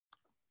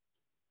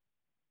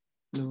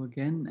Hello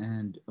again,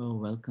 and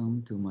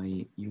welcome to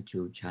my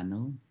YouTube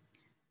channel.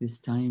 This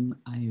time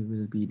I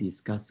will be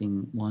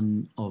discussing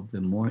one of the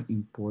more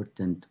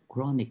important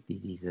chronic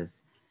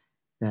diseases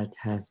that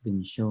has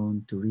been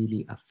shown to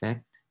really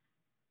affect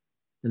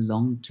the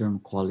long-term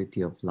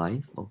quality of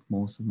life of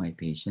most of my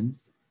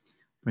patients,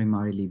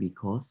 primarily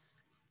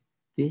because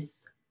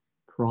this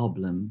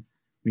problem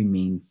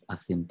remains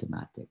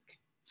asymptomatic.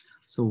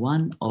 So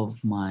one of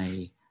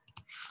my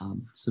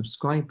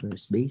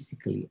subscribers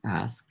basically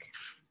asked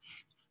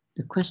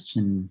the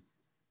question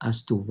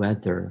as to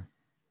whether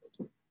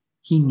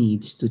he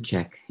needs to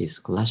check his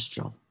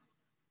cholesterol.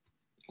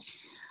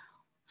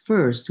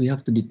 First, we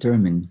have to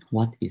determine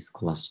what is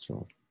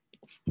cholesterol.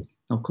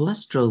 Now,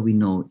 cholesterol, we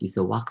know, is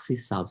a waxy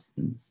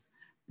substance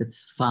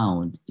that's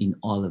found in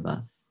all of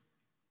us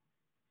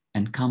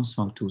and comes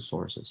from two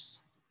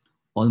sources.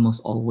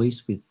 Almost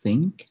always we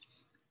think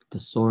the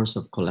source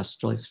of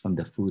cholesterol is from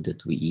the food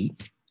that we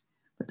eat,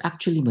 but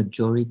actually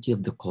majority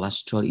of the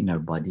cholesterol in our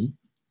body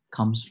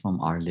comes from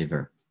our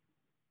liver.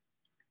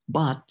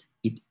 But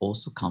it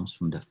also comes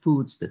from the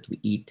foods that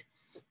we eat,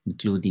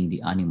 including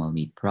the animal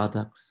meat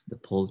products, the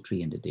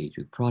poultry, and the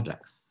dairy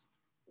products.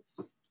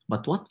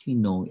 But what we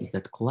know is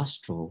that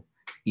cholesterol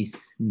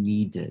is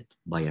needed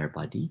by our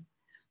body,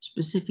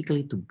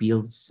 specifically to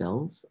build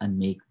cells and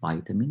make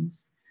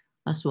vitamins,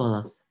 as well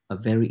as a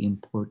very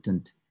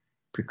important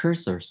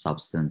precursor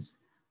substance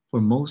for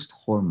most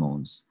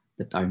hormones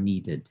that are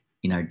needed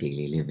in our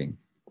daily living.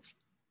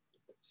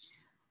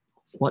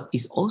 What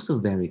is also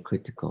very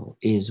critical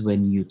is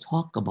when you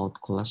talk about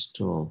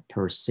cholesterol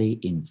per se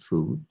in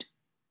food,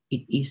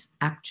 it is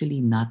actually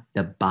not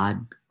the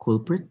bad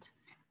culprit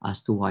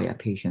as to why a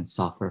patient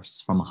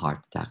suffers from a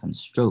heart attack and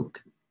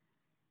stroke.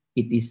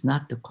 It is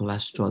not the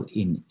cholesterol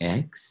in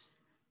eggs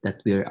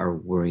that we are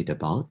worried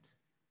about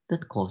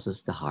that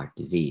causes the heart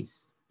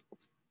disease,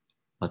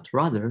 but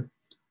rather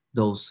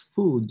those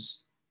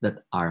foods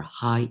that are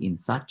high in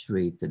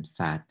saturated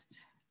fat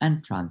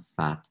and trans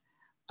fat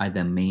are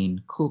the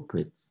main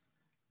culprits,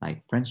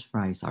 like French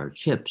fries or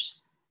chips,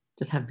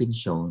 that have been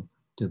shown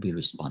to be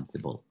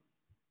responsible.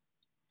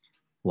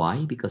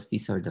 Why? Because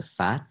these are the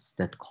fats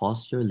that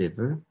cause your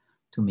liver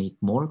to make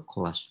more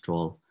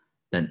cholesterol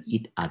than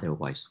it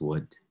otherwise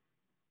would.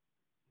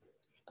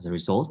 As a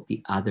result,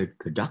 the other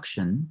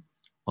production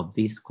of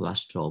this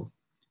cholesterol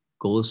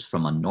goes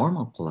from a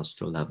normal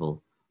cholesterol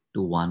level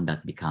to one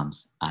that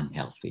becomes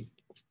unhealthy.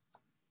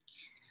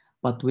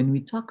 But when we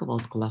talk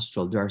about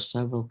cholesterol, there are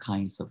several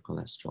kinds of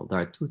cholesterol. There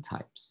are two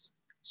types,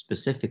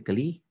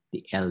 specifically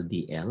the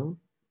LDL,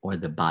 or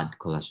the bad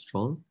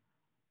cholesterol,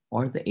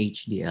 or the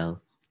HDL,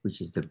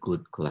 which is the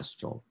good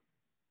cholesterol.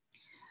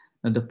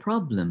 Now, the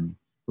problem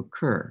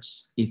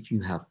occurs if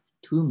you have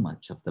too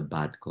much of the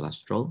bad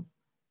cholesterol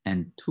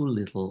and too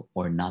little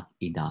or not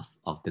enough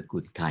of the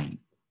good kind.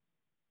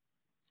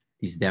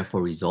 This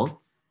therefore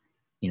results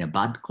in a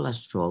bad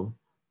cholesterol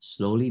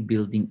slowly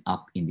building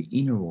up in the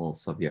inner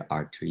walls of your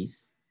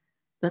arteries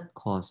that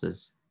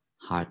causes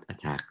heart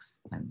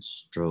attacks and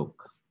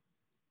stroke.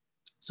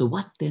 So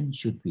what then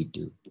should we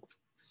do?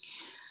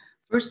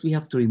 First, we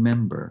have to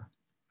remember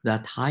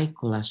that high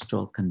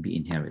cholesterol can be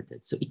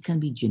inherited. So it can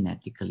be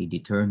genetically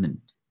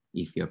determined.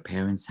 If your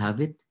parents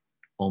have it,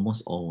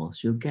 almost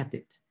always you'll get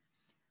it.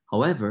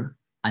 However,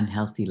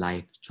 unhealthy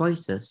life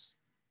choices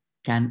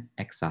can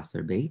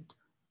exacerbate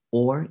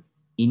or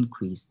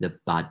increase the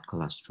bad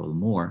cholesterol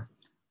more,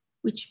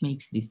 which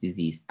makes this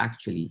disease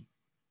actually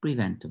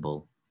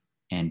preventable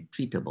and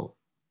treatable,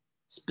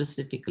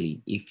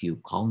 specifically if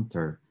you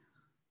counteract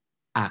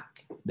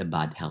the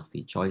bad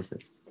healthy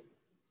choices.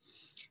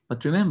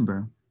 But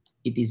remember,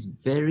 it is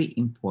very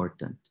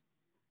important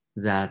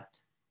that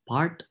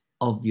part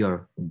of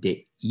your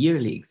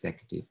yearly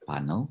executive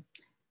panel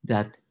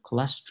that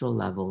cholesterol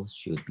levels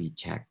should be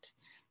checked,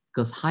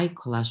 because high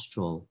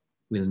cholesterol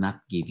will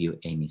not give you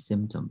any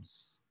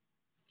symptoms.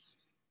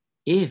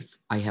 If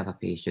I have a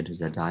patient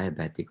who's a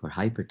diabetic or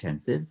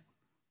hypertensive,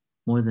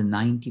 more than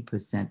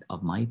 90%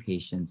 of my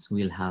patients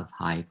will have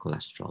high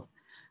cholesterol.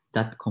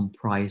 That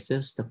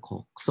comprises the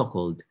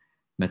so-called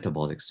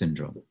metabolic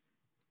syndrome.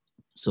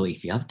 So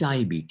if you have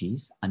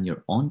diabetes and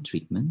you're on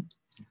treatment,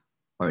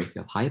 or if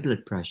you have high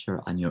blood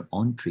pressure and you're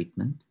on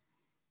treatment,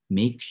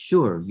 make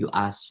sure you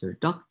ask your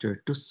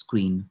doctor to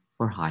screen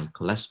for high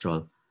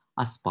cholesterol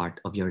as part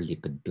of your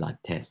lipid blood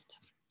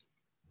test.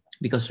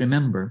 Because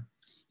remember,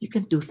 you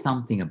can do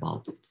something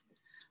about it.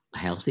 A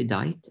healthy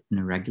diet and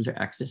a regular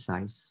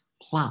exercise,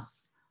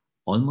 plus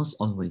almost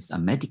always a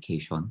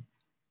medication,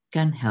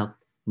 can help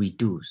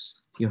reduce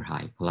your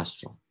high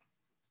cholesterol.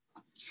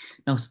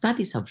 Now,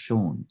 studies have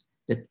shown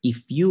that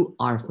if you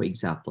are, for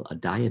example, a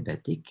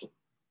diabetic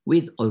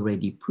with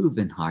already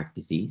proven heart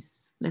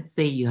disease, let's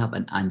say you have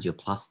an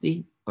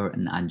angioplasty or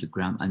an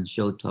angiogram and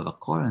showed to have a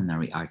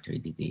coronary artery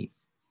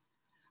disease,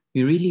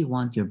 you really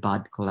want your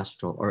bad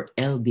cholesterol, or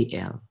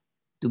LDL,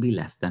 to be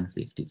less than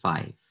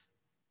 55.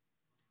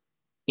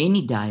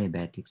 Any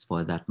diabetics,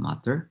 for that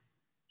matter,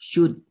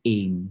 should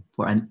aim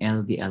for an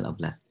LDL of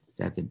less than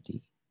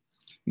 70,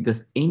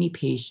 because any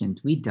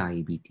patient with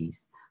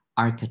diabetes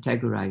are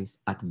categorized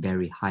at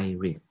very high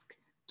risk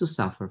to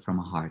suffer from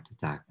a heart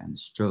attack and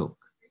stroke.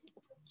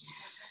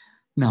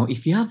 Now,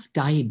 if you have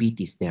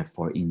diabetes,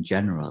 therefore, in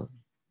general,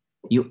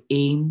 you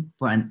aim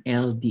for an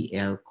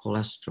LDL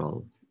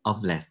cholesterol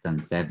of less than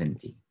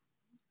 70.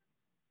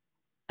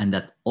 And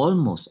that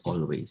almost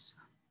always,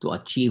 to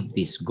achieve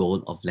this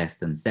goal of less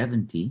than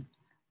 70,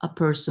 a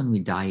person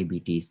with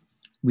diabetes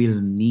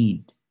will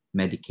need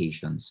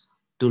medications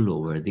to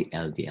lower the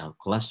LDL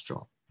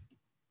cholesterol.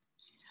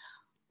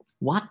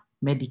 What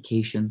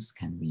medications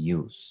can we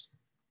use?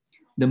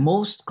 The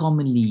most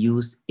commonly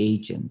used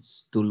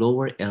agents to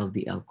lower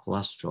LDL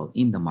cholesterol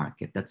in the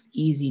market that's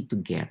easy to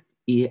get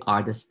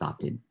are the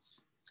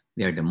statins.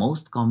 They are the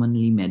most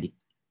commonly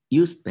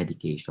used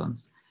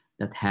medications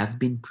that have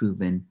been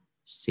proven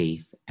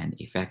safe and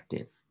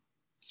effective.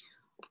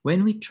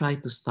 When we try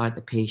to start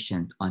a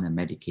patient on a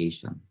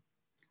medication,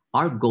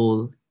 our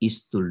goal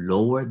is to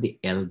lower the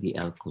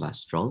LDL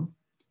cholesterol.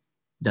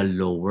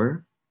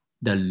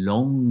 The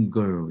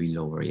longer we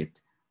lower it,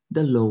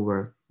 the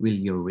lower will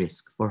your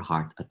risk for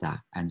heart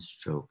attack and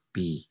stroke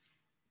be.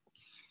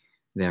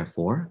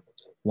 Therefore,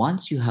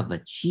 once you have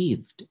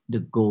achieved the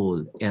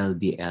goal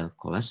LDL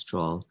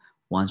cholesterol,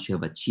 once you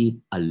have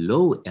achieved a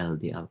low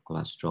LDL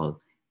cholesterol,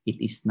 it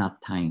is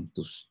not time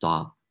to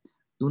stop.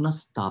 Do not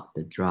stop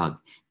the drug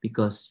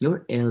because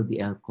your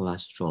LDL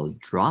cholesterol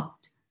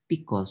dropped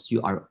because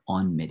you are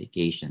on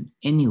medication.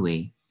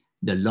 Anyway,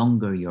 the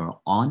longer you're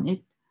on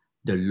it,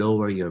 the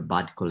lower your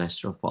bad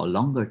cholesterol for a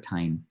longer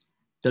time,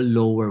 the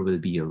lower will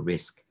be your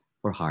risk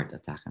for heart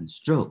attack and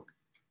stroke.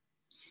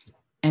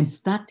 And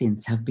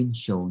statins have been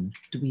shown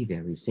to be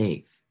very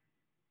safe.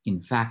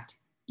 In fact,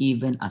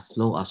 even as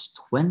low as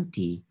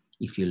 20,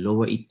 if you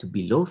lower it to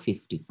below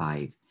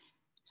 55,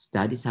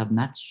 studies have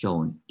not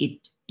shown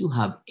it to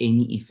have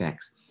any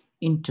effects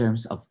in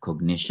terms of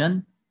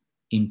cognition,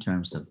 in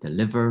terms of the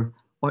liver,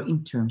 or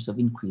in terms of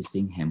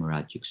increasing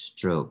hemorrhagic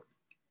stroke.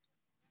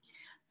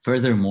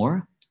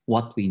 Furthermore,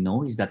 what we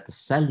know is that the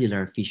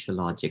cellular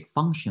physiologic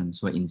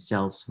functions wherein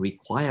cells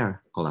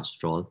require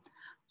cholesterol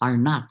are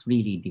not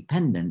really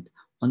dependent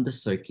on the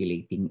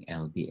circulating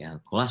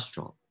LDL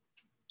cholesterol.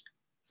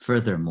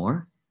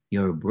 Furthermore,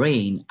 your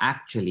brain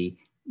actually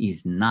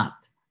is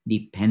not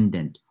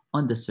dependent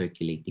on the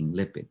circulating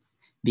lipids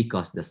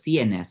because the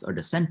CNS or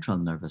the central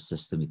nervous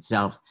system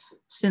itself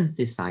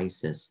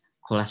synthesizes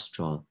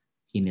cholesterol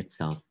in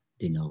itself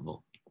de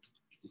novo.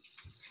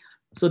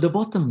 So the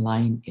bottom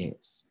line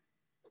is,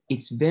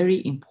 it's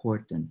very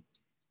important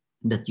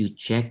that you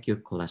check your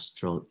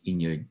cholesterol in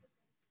your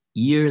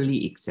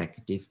yearly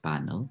executive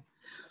panel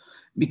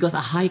because a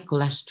high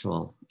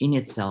cholesterol in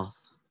itself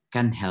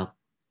can help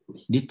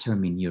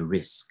determine your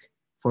risk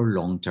for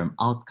long-term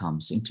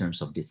outcomes in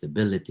terms of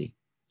disability.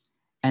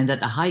 And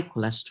that a high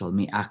cholesterol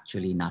may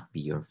actually not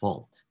be your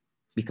fault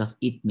because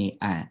it may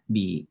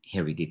be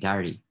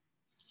hereditary.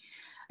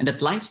 And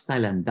that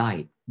lifestyle and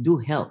diet do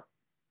help,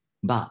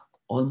 but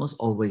almost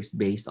always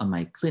based on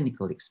my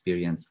clinical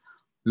experience,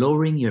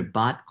 lowering your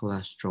bad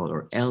cholesterol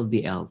or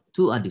LDL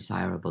to a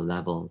desirable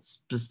level,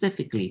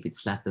 specifically if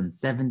it's less than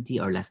 70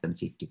 or less than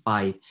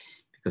 55,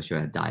 because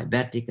you're a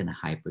diabetic and a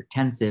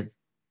hypertensive,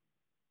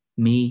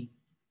 may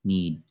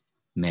need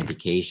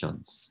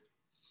medications.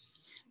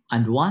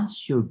 And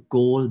once your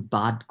goal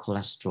bad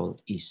cholesterol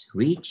is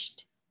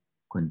reached,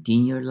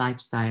 continue your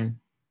lifestyle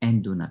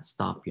and do not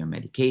stop your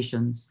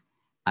medications,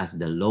 as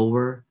the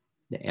lower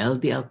the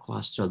LDL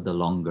cholesterol, the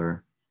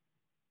longer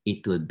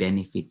it will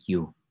benefit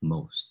you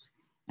most.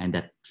 And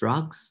that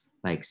drugs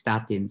like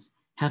statins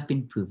have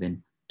been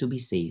proven to be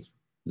safe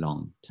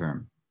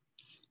long-term.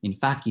 In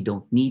fact, you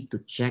don't need to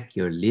check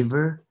your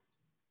liver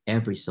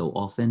every so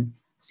often.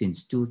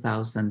 Since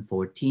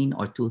 2014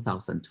 or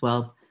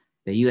 2012,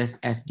 the US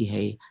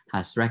FDA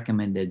has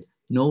recommended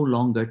no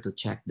longer to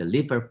check the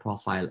liver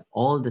profile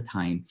all the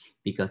time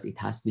because it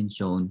has been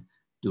shown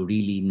to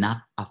really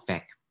not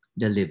affect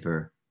the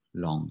liver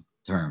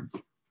long-term.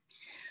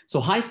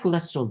 So high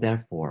cholesterol,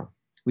 therefore,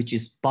 which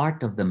is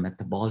part of the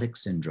metabolic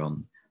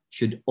syndrome,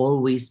 should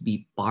always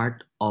be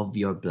part of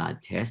your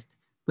blood test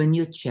when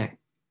you check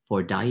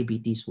for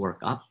diabetes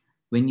workup,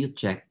 when you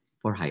check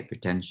for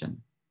hypertension.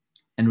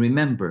 And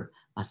remember,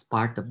 as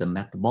part of the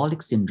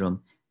metabolic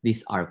syndrome,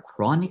 these are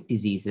chronic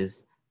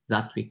diseases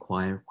that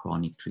require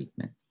chronic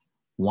treatment.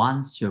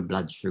 Once your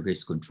blood sugar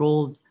is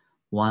controlled,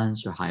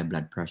 once your high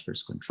blood pressure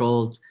is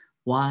controlled,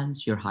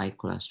 once your high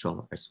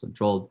cholesterol is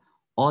controlled,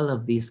 all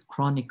of these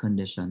chronic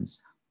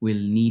conditions will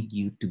need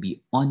you to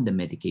be on the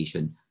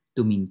medication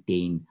to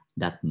maintain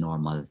that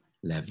normal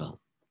level.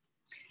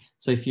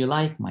 So if you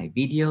like my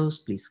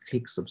videos, please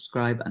click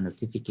subscribe and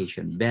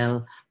notification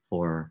bell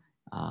for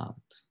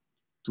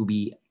to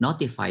be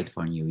notified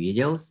for new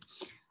videos.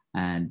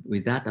 And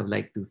with that, I would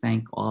like to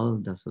thank all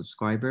the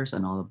subscribers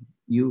and all of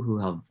you who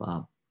have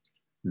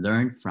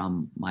learned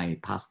from my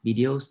past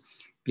videos.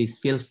 Please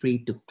feel free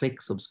to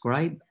click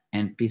subscribe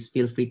and please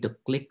feel free to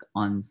click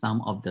on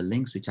some of the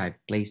links which I've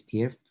placed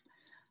here,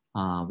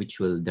 which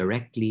will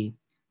directly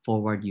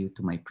forward you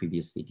to my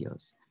previous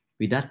videos.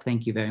 With that,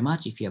 thank you very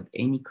much. If you have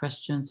any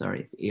questions or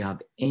if you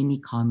have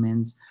any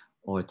comments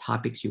or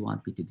topics you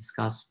want me to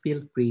discuss,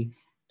 feel free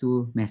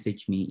to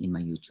message me in my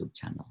YouTube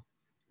channel.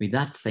 With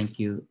that, thank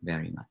you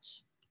very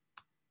much.